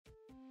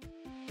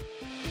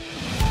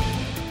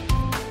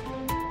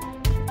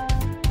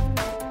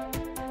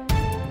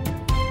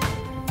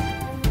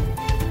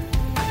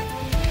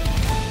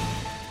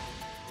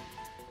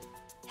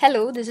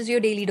Hello, this is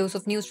your daily dose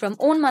of news from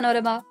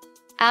Onmanorama.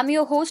 I'm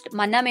your host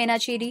Manna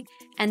Menacheri,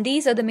 and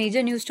these are the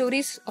major news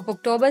stories of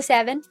October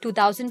 7,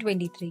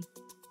 2023.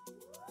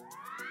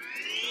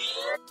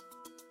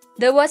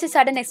 There was a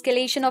sudden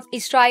escalation of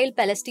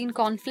Israel-Palestine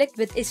conflict,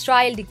 with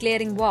Israel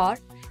declaring war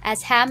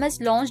as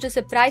Hamas launched a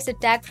surprise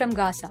attack from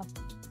Gaza.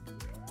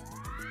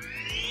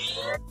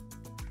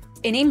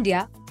 In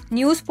India,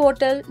 news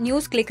portal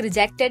NewsClick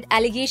rejected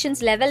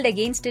allegations levelled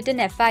against it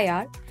in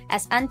FIR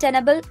as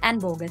untenable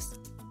and bogus.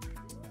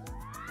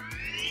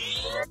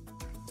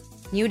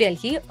 New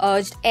Delhi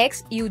urged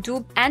X,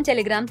 YouTube and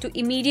Telegram to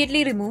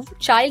immediately remove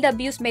child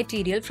abuse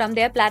material from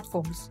their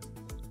platforms.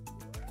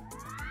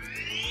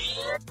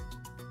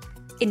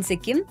 In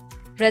Sikkim,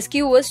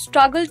 rescuers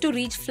struggled to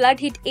reach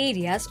flood-hit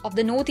areas of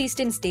the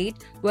northeastern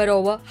state where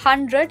over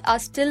 100 are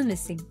still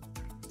missing.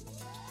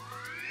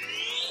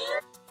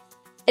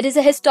 It is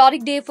a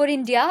historic day for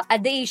India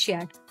at the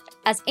Asiad,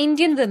 as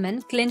Indian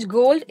women clinch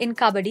gold in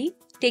Kabaddi,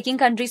 taking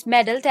country's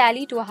medal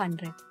tally to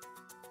 100.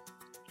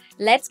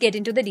 Let's get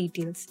into the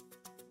details.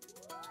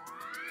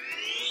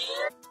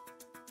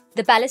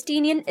 The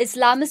Palestinian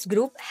Islamist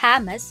group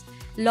Hamas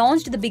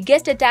launched the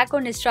biggest attack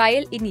on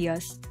Israel in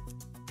years.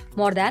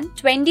 More than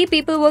 20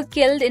 people were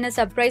killed in a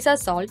surprise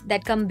assault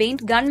that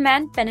combined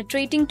gunmen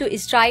penetrating to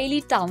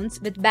Israeli towns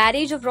with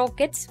barrage of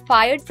rockets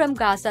fired from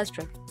Gaza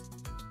Strip.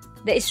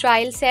 The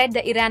Israel said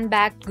the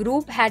Iran-backed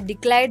group had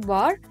declared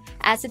war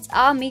as its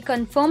army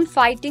confirmed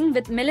fighting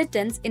with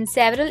militants in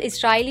several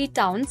Israeli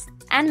towns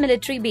and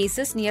military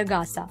bases near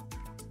Gaza.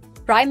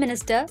 Prime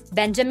Minister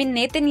Benjamin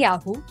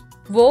Netanyahu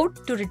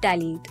vowed to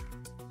retaliate.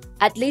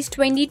 At least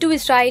 22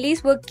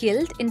 Israelis were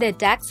killed in the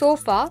attack so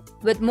far,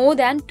 with more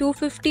than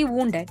 250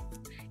 wounded,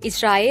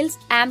 Israel's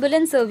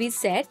ambulance service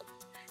said,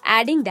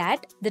 adding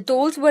that the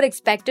tolls were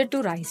expected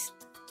to rise.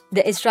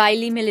 The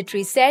Israeli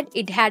military said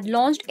it had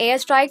launched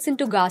airstrikes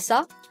into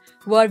Gaza,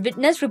 where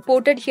witnesses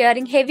reported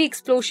hearing heavy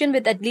explosion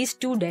with at least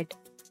 2 dead.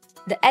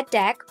 The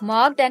attack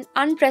marked an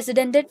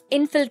unprecedented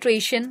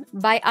infiltration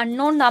by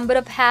unknown number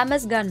of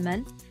Hamas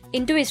gunmen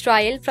into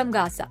Israel from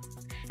Gaza,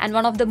 and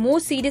one of the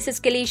most serious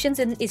escalations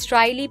in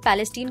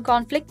Israeli-Palestine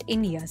conflict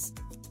in years.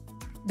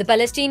 The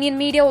Palestinian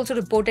media also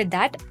reported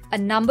that a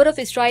number of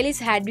Israelis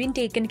had been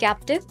taken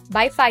captive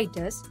by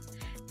fighters,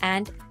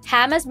 and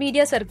Hamas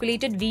media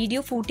circulated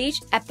video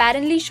footage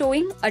apparently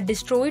showing a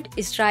destroyed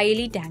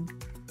Israeli tank.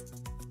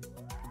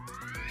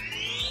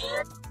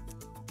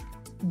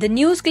 The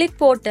NewsClick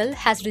portal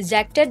has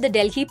rejected the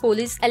Delhi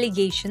police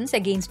allegations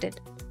against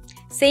it,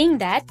 saying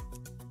that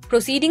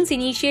proceedings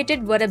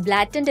initiated were a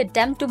blatant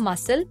attempt to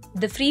muzzle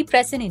the free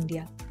press in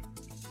India.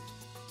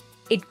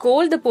 It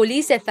called the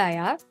police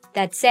FIR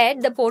that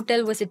said the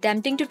portal was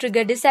attempting to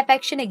trigger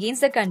disaffection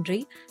against the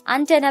country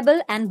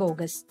untenable and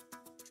bogus.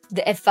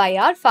 The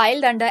FIR,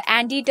 filed under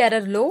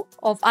Anti-Terror Law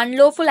of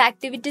Unlawful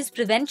Activities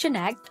Prevention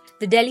Act,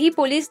 the Delhi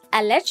police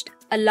alleged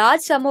a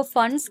large sum of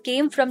funds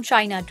came from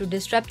China to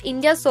disrupt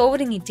India's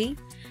sovereignty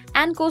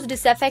and cause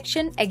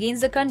disaffection against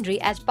the country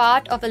as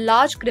part of a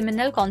large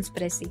criminal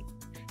conspiracy.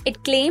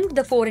 It claimed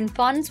the foreign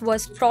funds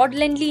was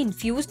fraudulently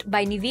infused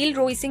by Neville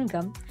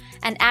Roy-Singham,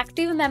 an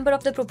active member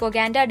of the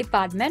propaganda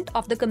department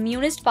of the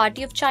Communist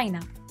Party of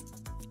China.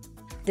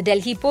 The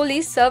Delhi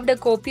police served a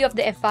copy of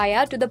the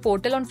FIR to the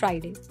portal on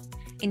Friday.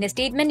 In a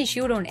statement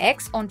issued on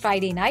X on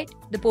Friday night,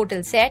 the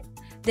portal said,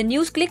 the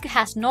NewsClick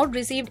has not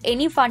received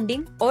any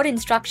funding or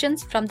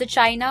instructions from the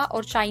China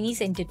or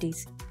Chinese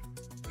entities.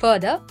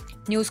 Further,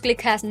 NewsClick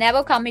has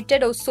never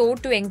committed or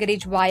sought to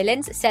encourage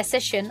violence,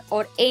 secession,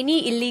 or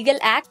any illegal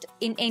act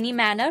in any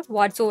manner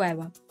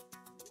whatsoever.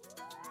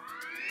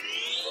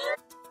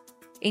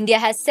 India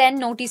has sent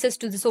notices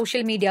to the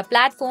social media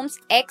platforms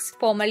X,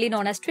 formerly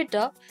known as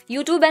Twitter,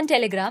 YouTube and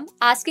Telegram,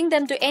 asking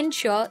them to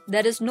ensure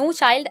there is no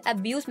child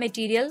abuse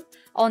material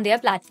on their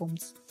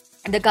platforms.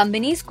 The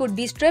companies could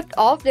be stripped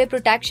of their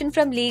protection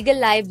from legal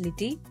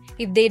liability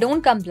if they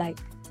don't comply,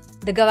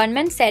 the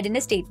government said in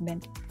a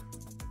statement.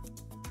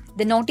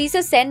 The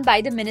notices sent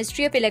by the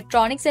Ministry of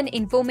Electronics and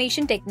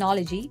Information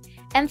Technology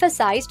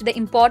emphasized the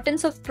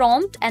importance of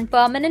prompt and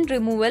permanent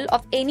removal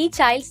of any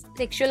child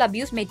sexual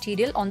abuse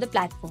material on the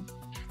platform.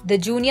 The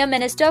Junior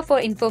Minister for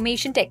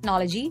Information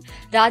Technology,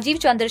 Rajiv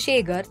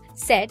Chandrasekhar,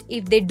 said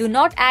if they do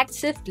not act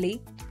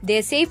swiftly,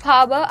 their safe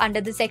harbour under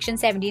the Section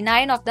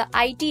 79 of the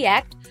IT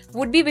Act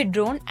would be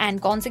withdrawn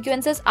and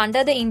consequences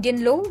under the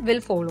Indian law will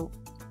follow.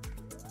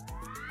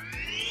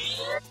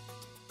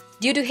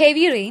 Due to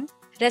heavy rain,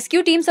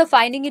 rescue teams are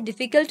finding it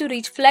difficult to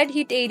reach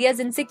flood-hit areas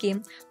in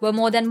Sikkim, where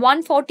more than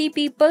 140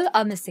 people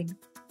are missing.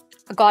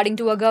 According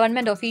to a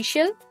government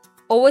official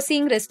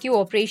overseeing rescue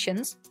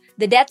operations,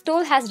 the death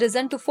toll has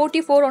risen to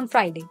 44 on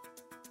Friday.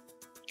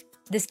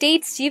 The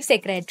state's chief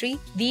secretary,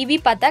 V.V.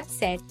 Pathak,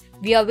 said,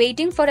 "We are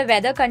waiting for a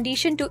weather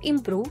condition to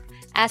improve,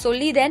 as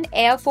only then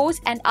Air Force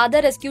and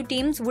other rescue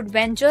teams would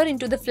venture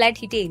into the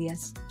flood-hit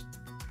areas."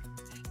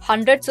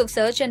 Hundreds of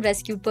search and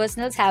rescue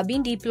personnel have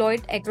been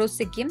deployed across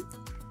Sikkim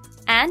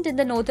and in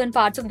the northern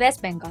parts of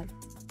West Bengal.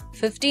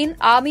 15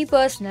 army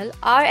personnel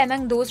are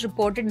among those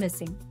reported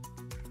missing.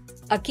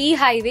 A key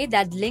highway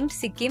that linked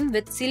Sikkim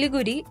with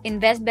Siliguri in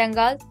West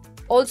Bengal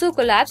also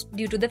collapsed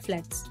due to the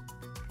floods.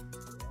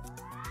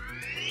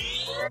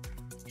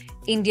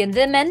 Indian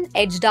women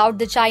edged out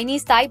the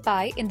Chinese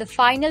Taipei in the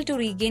final to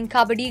regain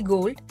Kabaddi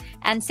gold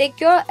and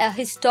secure a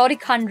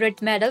historic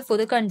 100th medal for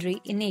the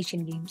country in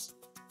Asian Games.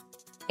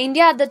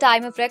 India at the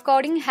time of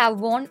recording have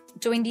won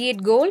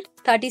 28 gold,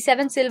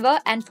 37 silver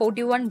and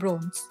 41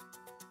 bronze.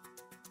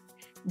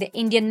 The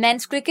Indian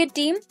men's cricket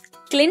team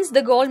clinched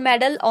the gold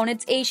medal on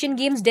its Asian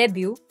Games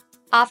debut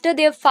after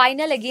their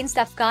final against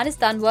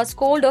Afghanistan was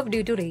called off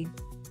due to rain.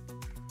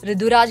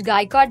 Riduraj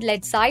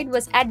Gaikwad-led side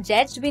was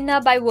adjudged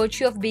winner by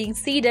virtue of being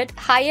seeded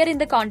higher in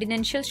the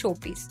continental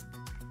showpiece.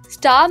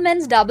 Star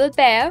men's double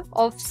pair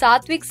of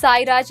Satvik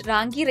Sairaj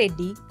Rangi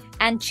Reddy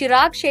and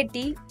Chirag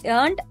Shetty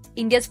earned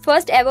India's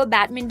first ever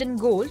badminton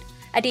gold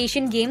at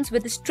Asian Games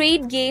with a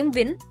straight game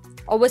win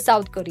over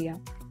South Korea.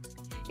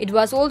 It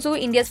was also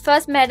India's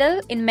first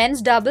medal in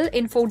men's double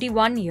in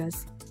 41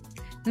 years.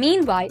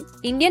 Meanwhile,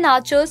 Indian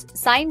archers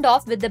signed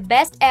off with the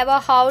best ever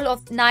haul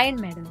of 9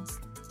 medals.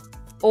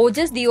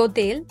 Ojas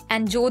Diothel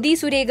and Jyoti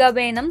Surega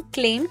Venam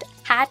claimed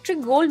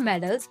hat-trick gold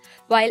medals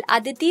while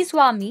Aditi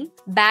Swami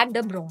bagged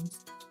a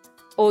bronze.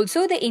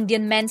 Also, the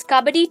Indian men's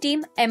Kabaddi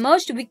team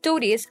emerged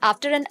victorious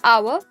after an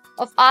hour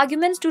of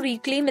arguments to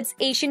reclaim its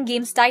Asian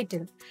Games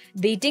title,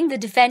 beating the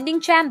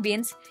defending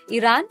champions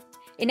Iran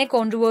in a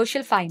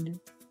controversial final.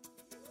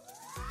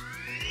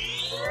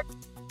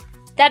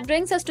 That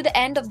brings us to the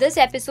end of this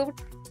episode.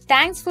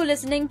 Thanks for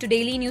listening to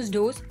Daily News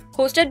Dose,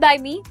 hosted by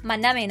me,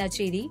 Manna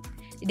Menacheri.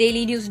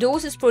 Daily News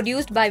Dose is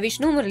produced by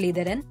Vishnu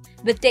Muralidharan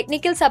with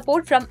technical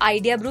support from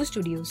Idea Brew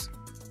Studios.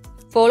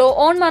 Follow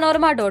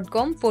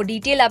Onmanorama.com for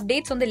detailed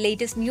updates on the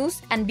latest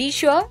news and be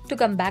sure to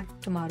come back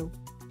tomorrow.